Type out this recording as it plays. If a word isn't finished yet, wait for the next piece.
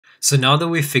So now that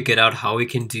we've figured out how we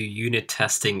can do unit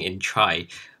testing in Chai,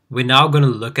 we're now going to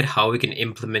look at how we can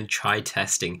implement Chai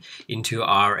testing into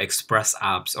our Express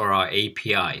apps or our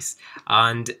APIs.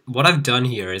 And what I've done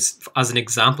here is, as an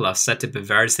example, I've set up a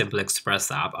very simple Express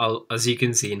app. As you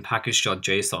can see in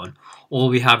package.json, all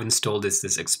we have installed is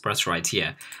this Express right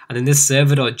here. And in this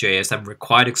server.js, I've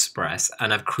required Express,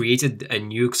 and I've created a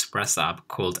new Express app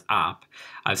called app.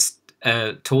 I've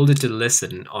told it to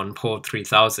listen on port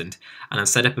 3000, and I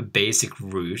set up a basic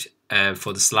route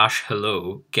for the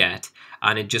 /hello get,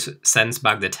 and it just sends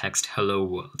back the text hello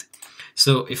world.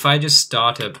 So if I just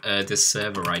start up this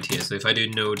server right here, so if I do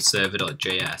node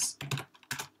server.js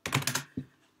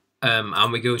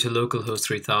and we go to localhost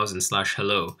 3000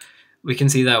 /hello, we can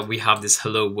see that we have this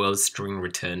hello world string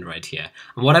returned right here.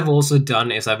 And what I've also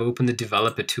done is I've opened the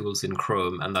developer tools in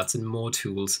Chrome, and that's in more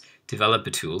tools,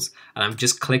 developer tools, and I've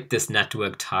just clicked this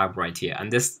network tab right here,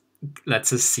 and this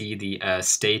lets us see the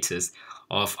status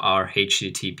of our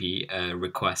HTTP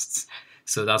requests.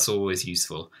 So that's always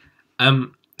useful.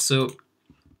 So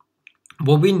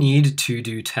what we need to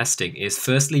do testing is,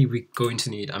 firstly, we're going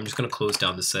to need, I'm just going to close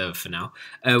down the server for now.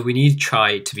 We need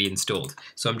chai to be installed.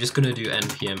 So I'm just going to do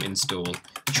npm install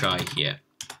chai here.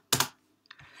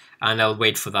 And I'll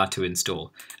wait for that to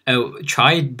install.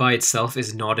 Chai by itself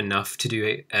is not enough to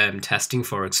do testing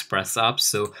for Express apps,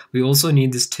 so we also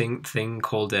need this thing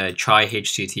called chai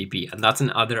HTTP, and that's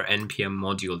another npm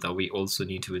module that we also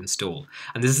need to install.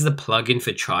 And this is a plugin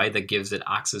for chai that gives it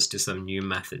access to some new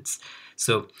methods.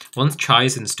 So once chai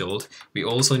is installed, we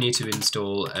also need to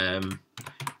install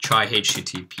chai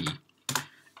HTTP,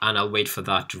 and I'll wait for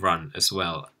that to run as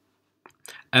well.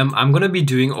 I'm going to be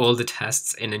doing all the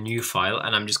tests in a new file,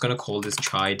 and I'm just going to call this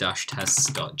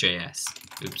chai-tests.js.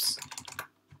 Oops.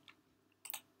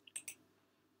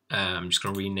 I'm just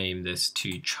going to rename this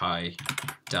to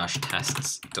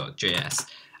chai-tests.js.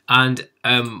 And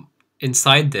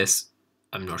inside this,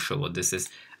 I'm not sure what this is,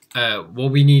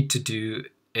 what we need to do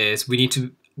is we need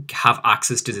to have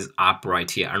access to this app right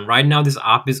here, and right now this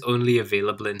app is only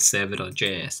available in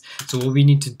server.js. So what we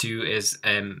need to do is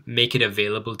make it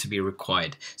available to be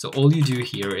required. So all you do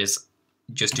here is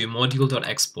just do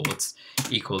module.exports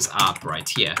equals app right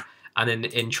here, and then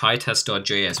in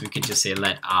chai-test.js we can just say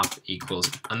let app equals,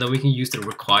 and then we can use the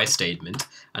require statement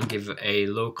and give a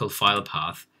local file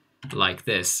path like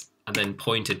this, and then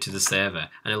point it to the server,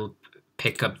 and it'll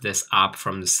pick up this app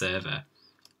from the server.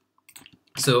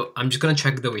 So I'm just going to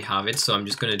check that we have it. So I'm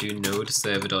just going to do node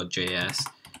server.js,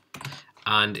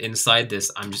 and inside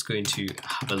this I'm just going to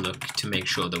have a look to make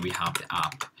sure that we have the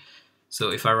app.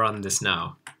 So if I run this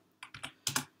now,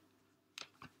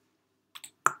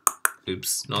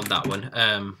 oops, not that one,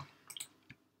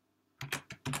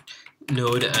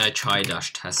 node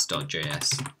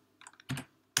chai-test.js,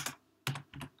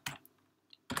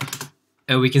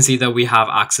 we can see that we have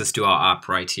access to our app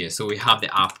right here. So we have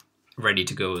the app ready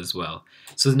to go as well.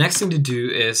 So the next thing to do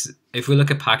is, if we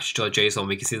look at package.json,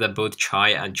 we can see that both chai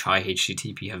and chai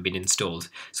HTTP have been installed.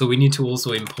 So we need to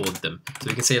also import them. So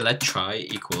we can say let chai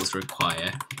equals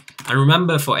require. And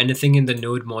remember, for anything in the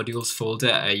node modules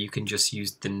folder, you can just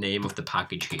use the name of the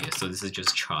package here. So this is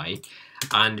just chai.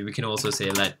 And we can also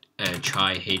say let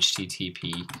chai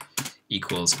HTTP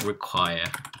equals require,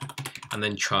 and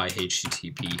then chai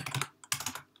HTTP.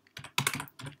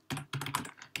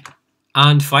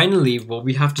 And finally, what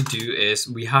we have to do is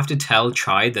we have to tell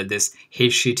chai that this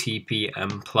HTTP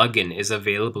plugin is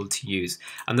available to use.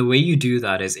 And the way you do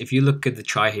that is, if you look at the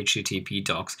chai HTTP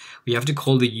docs, we have to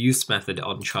call the use method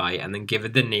on chai and then give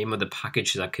it the name of the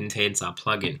package that contains our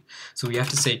plugin. So we have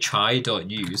to say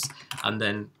chai.use and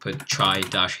then put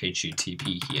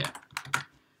chai-HTTP here.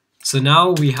 So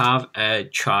now we have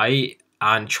chai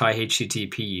and chai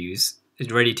HTTP use is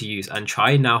ready to use, and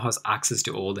chai now has access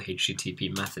to all the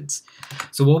HTTP methods.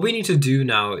 So what we need to do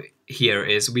now here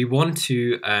is we want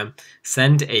to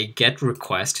send a GET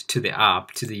request to the app,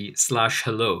 to the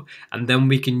 /hello, and then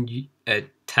we can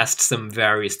test some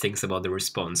various things about the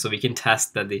response. So we can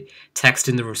test that the text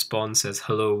in the response says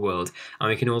hello world, and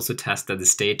we can also test that the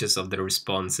status of the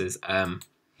response is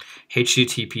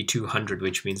HTTP 200,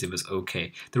 which means it was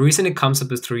okay. The reason it comes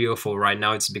up as 304 right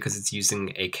now is because it's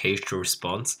using a cached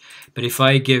response. But if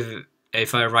I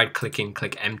right click and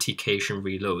click empty cache and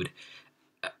reload,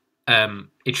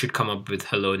 it should come up with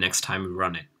hello next time we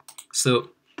run it. So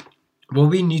what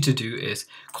we need to do is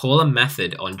call a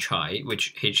method on chai,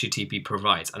 which HTTP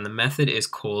provides, and the method is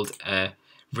called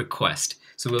request.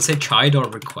 So we'll say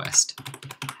chai.request.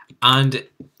 And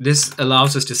this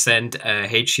allows us to send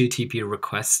HTTP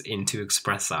requests into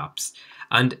Express apps.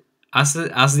 And as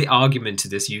the argument to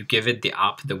this, you give it the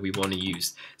app that we want to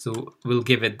use. So we'll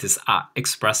give it this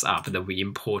Express app that we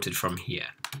imported from here.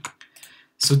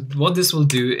 So what this will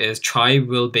do is chai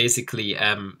will basically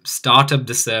start up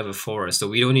the server for us. So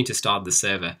we don't need to start the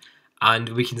server, and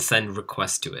we can send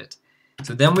requests to it.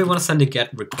 So then we want to send a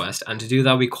get request, and to do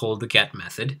that we call the get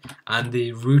method, and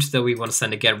the route that we want to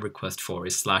send a get request for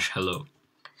is /hello.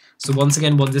 So once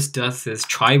again, what this does is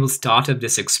chai will start up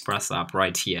this Express app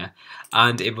right here,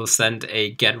 and it will send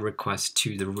a get request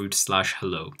to the route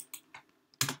 /hello.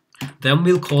 Then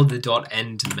we'll call the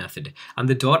 .end method, and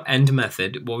the .end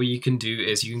method, what you can do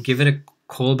is you can give it a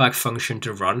callback function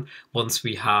to run once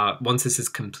this is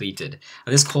completed.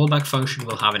 And this callback function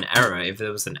will have an error if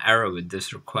there was an error with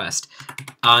this request,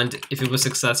 and if it was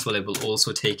successful, it will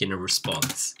also take in a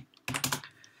response.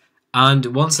 And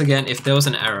once again, if there was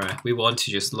an error, we want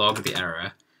to just log the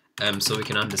error so we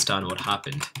can understand what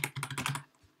happened.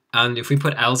 And if we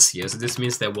put else here, so this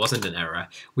means there wasn't an error,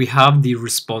 we have the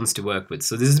response to work with.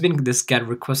 So this get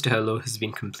request to hello has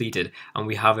been completed, and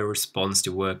we have a response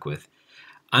to work with.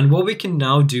 And what we can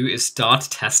now do is start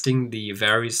testing the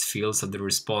various fields of the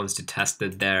response to test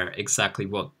that they're exactly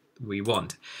what we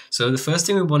want. So the first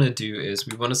thing we want to do is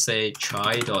we want to say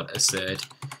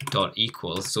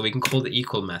chai.assert.equal, so we can call the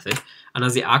equal method, and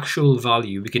as the actual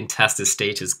value we can test the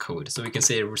status code. So we can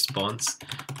say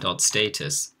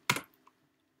response.status.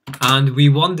 And we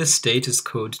want this status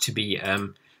code to be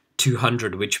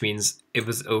 200, which means it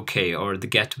was okay, or the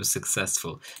get was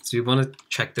successful. So we want to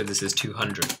check that this is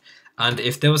 200. And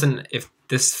if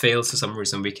this fails for some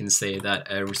reason, we can say that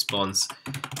a response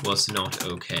was not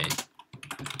okay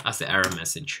as the error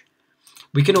message.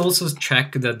 We can also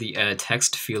check that the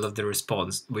text field of the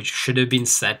response, which should have been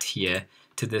set here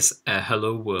to this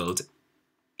hello world,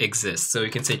 exists. So we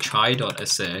can say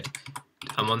chai.assert.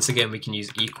 And once again, we can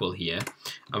use equal here,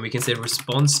 and we can say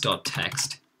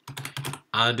response.text,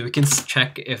 and we can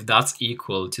check if that's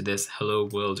equal to this hello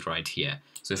world right here.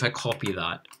 So if I copy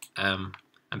that and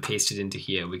paste it into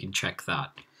here, we can check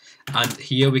that. And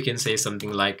here we can say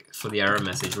something like, for the error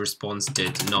message, response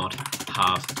did not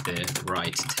have the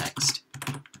right text.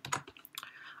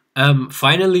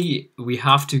 Finally, we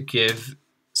have to give,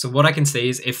 so what I can say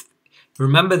is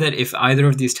remember that if either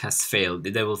of these tests fail,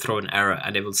 they will throw an error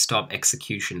and it will stop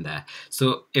execution there.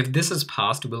 So if this is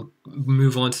passed, we'll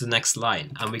move on to the next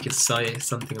line, and we can say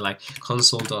something like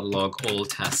console.log all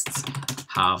tests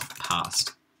have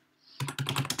passed.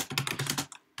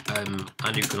 And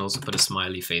you can also put a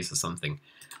smiley face or something.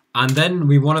 And then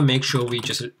we want to make sure we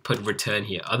just put return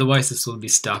here. Otherwise, this will be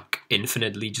stuck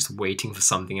infinitely just waiting for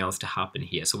something else to happen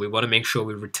here. So we want to make sure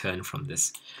we return from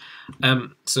this.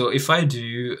 So if I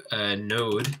do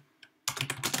node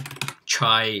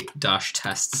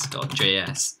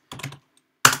chai-tests.js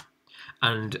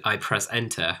and I press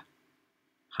enter,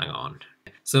 hang on.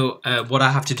 So what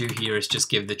I have to do here is just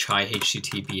give the chai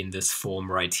HTTP in this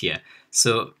form right here.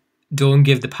 So don't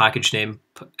give the package name,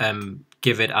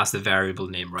 give it as the variable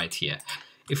name right here.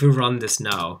 If we run this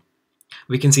now,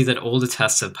 we can see that all the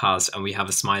tests have passed and we have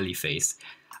a smiley face.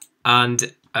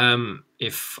 And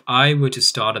if I were to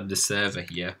start up the server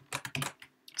here,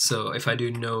 so if I do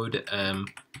node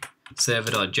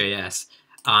server.js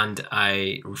and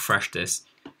I refresh this,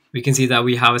 we can see that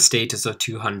we have a status of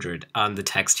 200 and the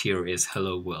text here is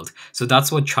hello world. So that's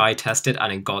what chai tested,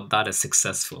 and it got that as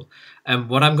successful. And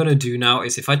what I'm going to do now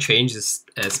is if I change this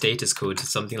status code to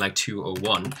something like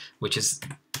 201, which is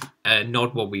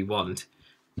not what we want,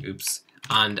 oops,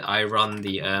 and I run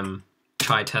the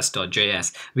chai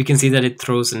test.js, we can see that it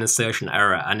throws an assertion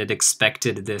error and it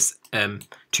expected this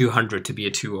 200 to be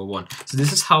a 201. So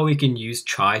this is how we can use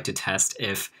chai to test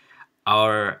if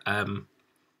our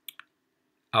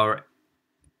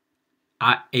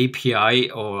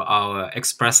API or our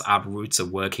Express app routes are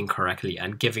working correctly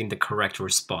and giving the correct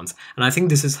response. And I think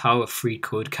this is how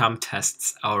freeCodeCamp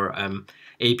tests our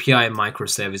API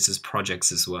microservices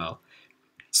projects as well.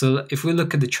 So if we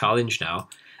look at the challenge now,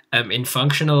 in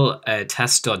functional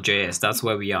test.js, that's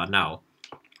where we are now.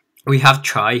 We have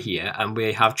chai here and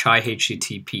we have chai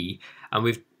HTTP,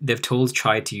 and they've told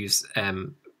chai to use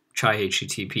chai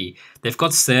HTTP. They've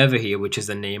got server here, which is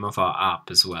the name of our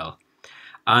app as well.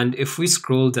 And if we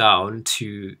scroll down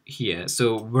to here,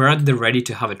 so we're at the ready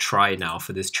to have a try now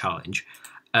for this challenge.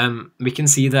 We can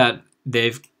see that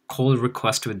they've called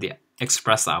request with the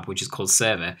Express app, which is called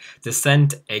server. They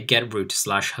sent a get route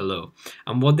 /hello.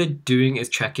 And what they're doing is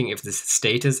checking if the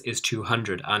status is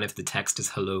 200 and if the text is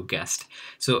hello guest.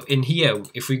 So in here,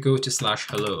 if we go to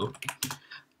 /hello,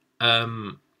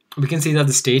 we can see that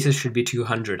the status should be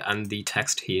 200 and the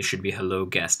text here should be hello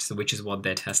guest, so which is what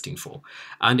they're testing for.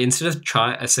 And instead of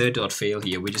try assert.fail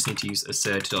here, we just need to use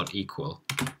assert.equal.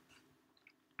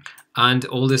 And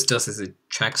all this does is it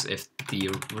checks if the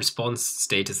response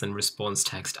status and response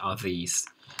text are these.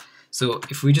 So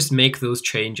if we just make those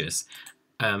changes,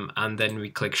 and then we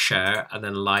click share and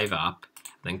then live app,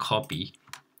 then copy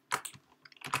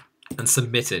and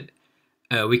submit it,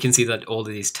 we can see that all of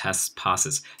these tests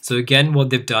passes. So again, what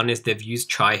they've done is they've used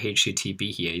chai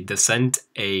HTTP here.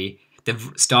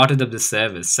 They've started up the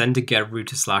service, sent a get root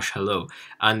to /hello,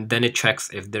 and then it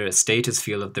checks if the status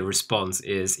field of the response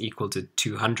is equal to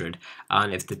 200,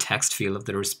 and if the text field of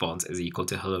the response is equal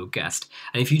to hello guest.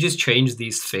 And if you just change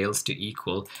these fails to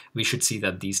equal, we should see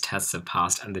that these tests have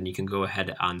passed, and then you can go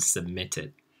ahead and submit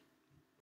it.